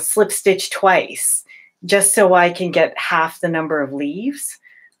I will slip stitch twice, just so I can get half the number of leaves.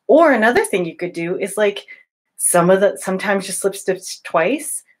 Or another thing you could do is like sometimes you slip stitch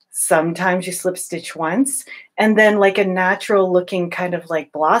twice, sometimes you slip stitch once, and then like a natural looking kind of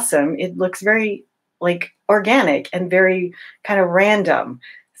like blossom, it looks very like organic and very kind of random.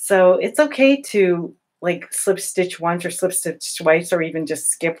 So it's okay to like slip stitch once or slip stitch twice or even just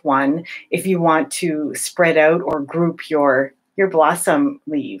skip one if you want to spread out or group your blossom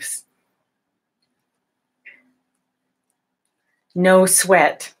leaves. No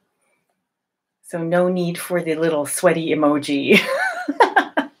sweat. So no need for the little sweaty emoji.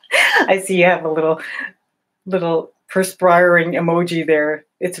 I see you have a little perspiring emoji there.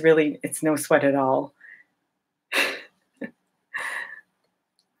 It's no sweat at all.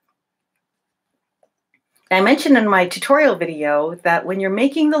 I mentioned in my tutorial video that when you're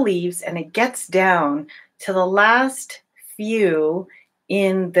making the leaves and it gets down to the last few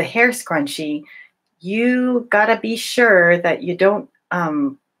in the hair scrunchie, you gotta be sure that you don't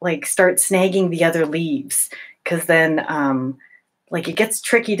like start snagging the other leaves, because then like it gets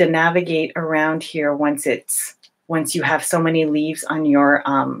tricky to navigate around here once you have so many leaves on your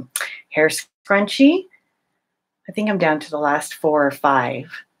hair scrunchie. I think I'm down to the last 4 or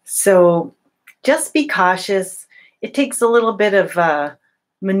 5. So just be cautious. It takes a little bit of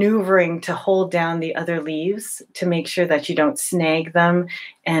maneuvering to hold down the other leaves to make sure that you don't snag them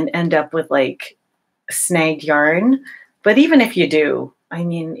and end up with like snagged yarn. But even if you do, I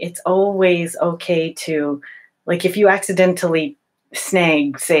mean, it's always okay to, like if you accidentally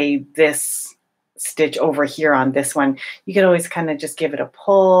snag, say, this stitch over here on this one, you can always kind of just give it a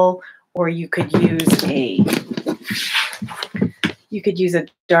pull, or you could use a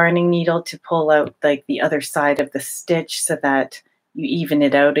darning needle to pull out like the other side of the stitch so that you even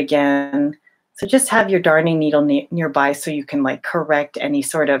it out again. So just have your darning needle nearby so you can like correct any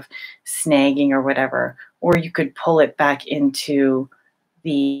sort of snagging or whatever. Or you could pull it back into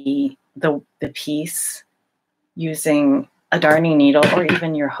the piece using a darning needle or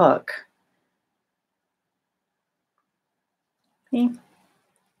even your hook. See?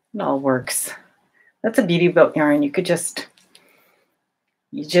 It all works. That's a beauty about yarn. You just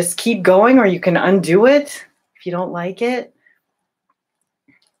keep going, or you can undo it if you don't like it.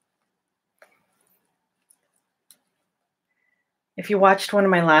 If you watched one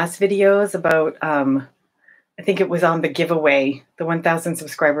of my last videos about, I think it was on the giveaway, the 1,000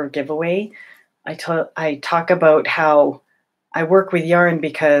 subscriber giveaway, I talk about how I work with yarn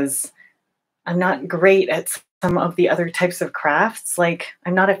because I'm not great at some of the other types of crafts. Like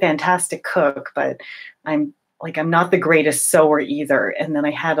I'm not a fantastic cook, but I'm not the greatest sewer either. And then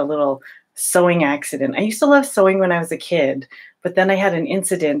I had a little sewing accident. I used to love sewing when I was a kid, but then I had an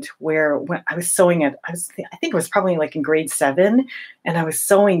incident where when I was sewing I think it was probably like in grade 7, and I was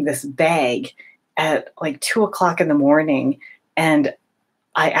sewing this bag at like 2 o'clock in the morning, and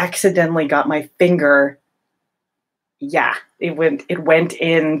I accidentally got my finger. Yeah, it went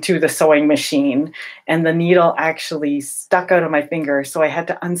into the sewing machine, and the needle actually stuck out of my finger. So I had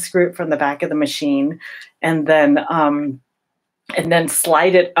to unscrew it from the back of the machine, and then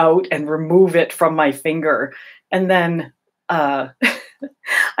slide it out and remove it from my finger. And then I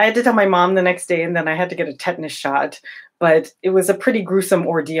had to tell my mom the next day, and then I had to get a tetanus shot. But it was a pretty gruesome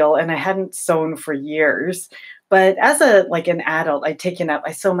ordeal, and I hadn't sewn for years. But as an adult, I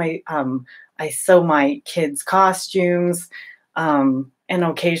sew my kids' costumes, and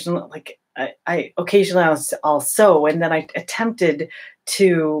occasionally, I'll sew, and then I attempted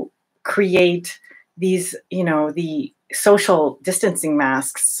to create these, the social distancing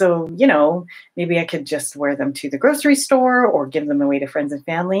masks. So, maybe I could just wear them to the grocery store or give them away to friends and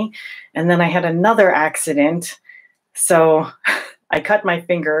family. And then I had another accident. So I cut my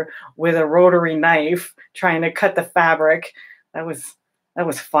finger with a rotary knife trying to cut the fabric. That was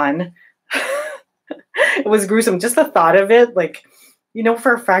fun. It was gruesome. Just the thought of it,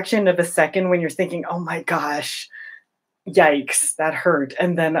 for a fraction of a second when you're thinking, oh my gosh, yikes, that hurt.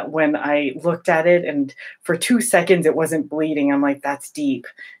 And then when I looked at it and for 2 seconds it wasn't bleeding, I'm like, that's deep.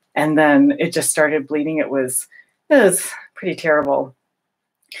 And then it just started bleeding. It was pretty terrible.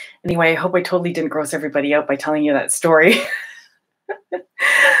 Anyway, I hope I totally didn't gross everybody out by telling you that story.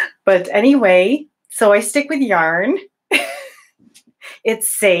 But anyway, so I stick with yarn. It's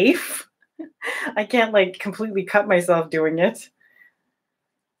safe. I can't completely cut myself doing it.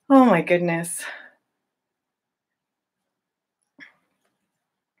 Oh my goodness.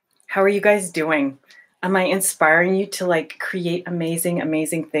 How are you guys doing? Am I inspiring you to create amazing,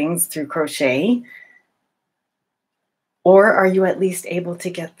 amazing things through crochet? Or are you at least able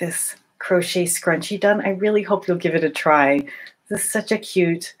to get this crochet scrunchie done? I really hope you'll give it a try. This is such a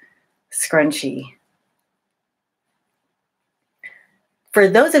cute scrunchie. For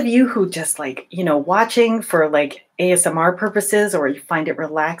those of you who just like, watching for like ASMR purposes, or you find it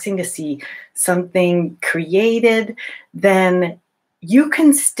relaxing to see something created, then you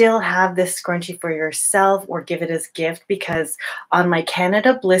can still have this scrunchie for yourself or give it as gift, because on my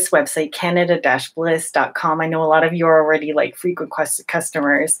Canada Bliss website, canada-bliss.com, I know a lot of you are already like frequent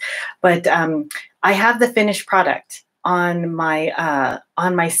customers, but I have the finished product on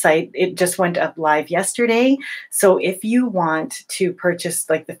my site. It just went up live yesterday. So if you want to purchase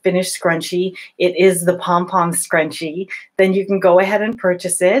like the finished scrunchie, it is the pom-pom scrunchie, then you can go ahead and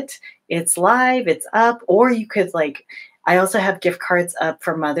purchase it. It's live, it's up, or you could like, I also have gift cards up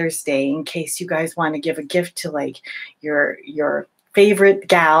for Mother's Day in case you guys want to give a gift to like your favorite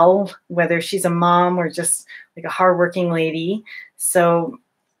gal, whether she's a mom or just like a hardworking lady. So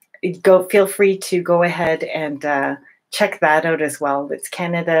feel free to go ahead and check that out as well. It's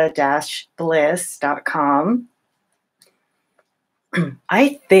canada-bliss.com.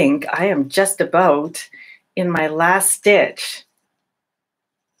 I think I am just about in my last stitch.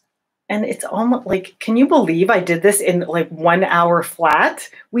 And it's almost like, can you believe I did this in like 1 hour flat?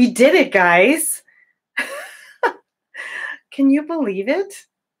 We did it, guys. Can you believe it?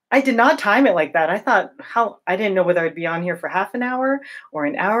 I did not time it like that. I didn't know whether I'd be on here for half an hour or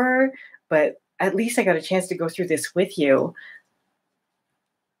an hour, but at least I got a chance to go through this with you.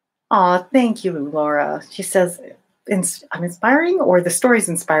 Aw, thank you, Laura. She says, I'm inspiring, or the story's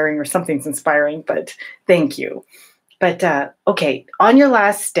inspiring, or something's inspiring, but thank you. But okay, on your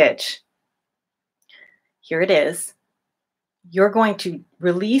last stitch, here it is. You're going to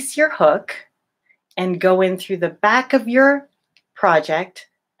release your hook and go in through the back of your project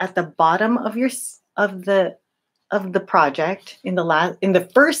at the bottom of the project in the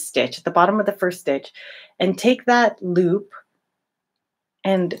first stitch, at the bottom of the first stitch, and take that loop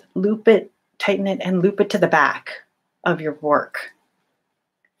and loop it, tighten it, and loop it to the back of your work,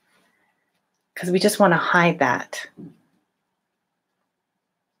 because we just want to hide that.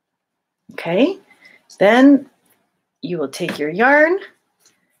 Okay, then you will take your yarn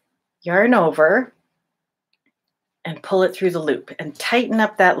over, and pull it through the loop and tighten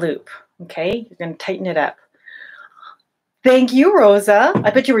up that loop. Okay, you're going to tighten it up. Thank you, Rosa. I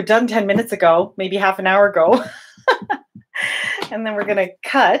bet you were done 10 minutes ago, maybe half an hour ago. And then we're going to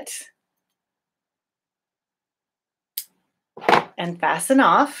cut and fasten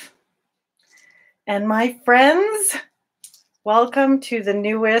off. And my friends, welcome to the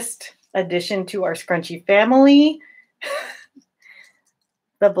newest addition to our scrunchie family,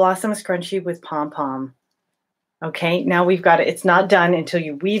 the Blossom Scrunchie with pom-pom. Okay, now we've got it. It's not done until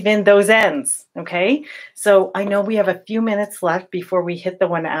you weave in those ends. Okay, so I know we have a few minutes left before we hit the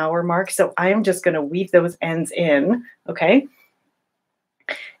 1 hour mark. So I am just going to weave those ends in. Okay,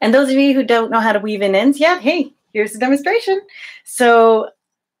 and those of you who don't know how to weave in ends yet, hey, here's the demonstration. So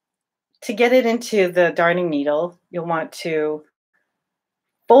to get it into the darning needle, you'll want to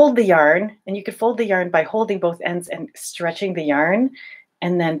fold the yarn, and you could fold the yarn by holding both ends and stretching the yarn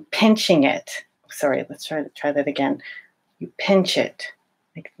and then pinching it. Sorry, let's try that again. You pinch it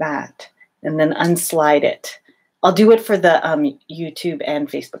like that and then unslide it. I'll do it for the YouTube and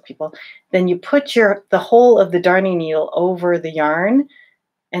Facebook people. Then you put the hole of the darning needle over the yarn,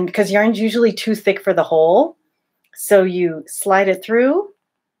 and because yarn's usually too thick for the hole, so you slide it through,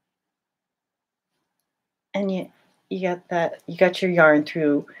 and you got your yarn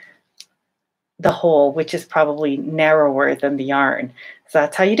through the hole, which is probably narrower than the yarn. So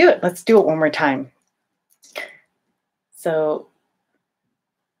that's how you do it. Let's do it one more time. So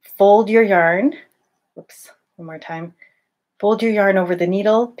fold your yarn, whoops, one more time. Fold your yarn over the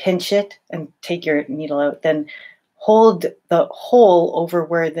needle, pinch it, and take your needle out. Then hold the hole over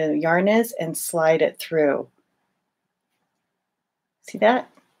where the yarn is and slide it through. See that?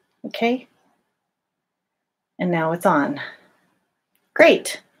 Okay. And now it's on.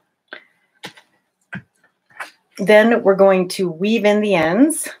 Great. Then we're going to weave in the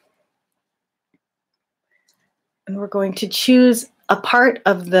ends. And we're going to choose a part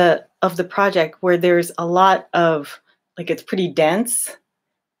of the project where there's a lot of, like, it's pretty dense.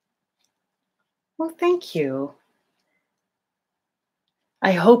 Well, thank you.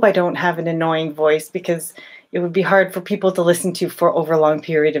 I hope I don't have an annoying voice, because it would be hard for people to listen to for over a long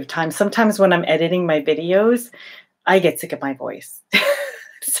period of time. Sometimes when I'm editing my videos, I get sick of my voice.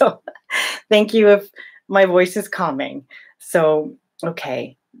 So thank you if my voice is calming. So,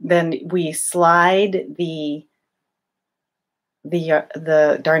 okay, then we slide the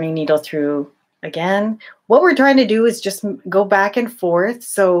darning needle through again. What we're trying to do is just go back and forth.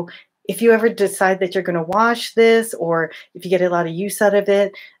 So if you ever decide that you're going to wash this, or if you get a lot of use out of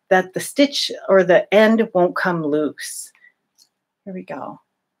it, that the stitch or the end won't come loose. There we go.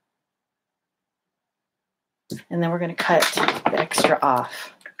 And then we're going to cut the extra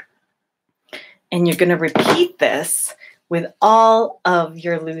off. And you're going to repeat this with all of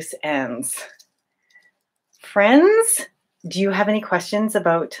your loose ends. Friends, do you have any questions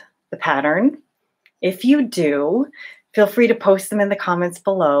about the pattern? If you do, feel free to post them in the comments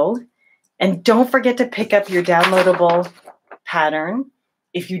below. And don't forget to pick up your downloadable pattern.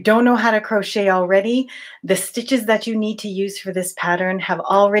 If you don't know how to crochet already, the stitches that you need to use for this pattern have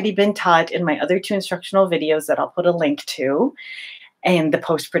already been taught in my other 2 instructional videos that I'll put a link to, and the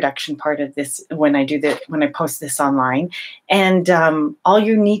post-production part of this when I post this online. And all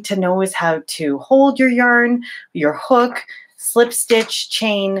you need to know is how to hold your yarn, your hook, slip stitch,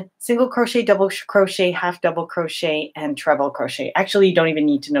 chain, single crochet, double crochet, half double crochet, and treble crochet. Actually, you don't even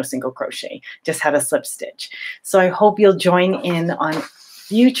need to know single crochet, just how to slip stitch. So I hope you'll join in on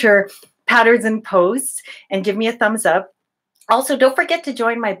future patterns and posts and give me a thumbs up. Also, don't forget to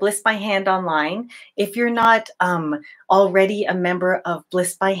join my Bliss by Hand online. If you're not already a member of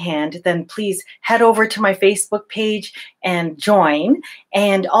Bliss by Hand, then please head over to my Facebook page and join.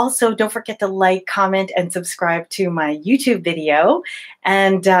 And also, don't forget to like, comment, and subscribe to my YouTube video.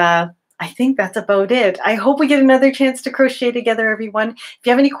 And I think that's about it. I hope we get another chance to crochet together, everyone. If you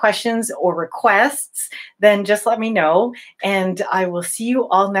have any questions or requests, then just let me know, and I will see you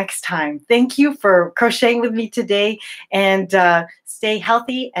all next time. Thank you for crocheting with me today, and stay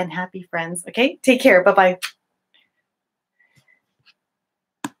healthy and happy, friends. Okay, take care. Bye-bye.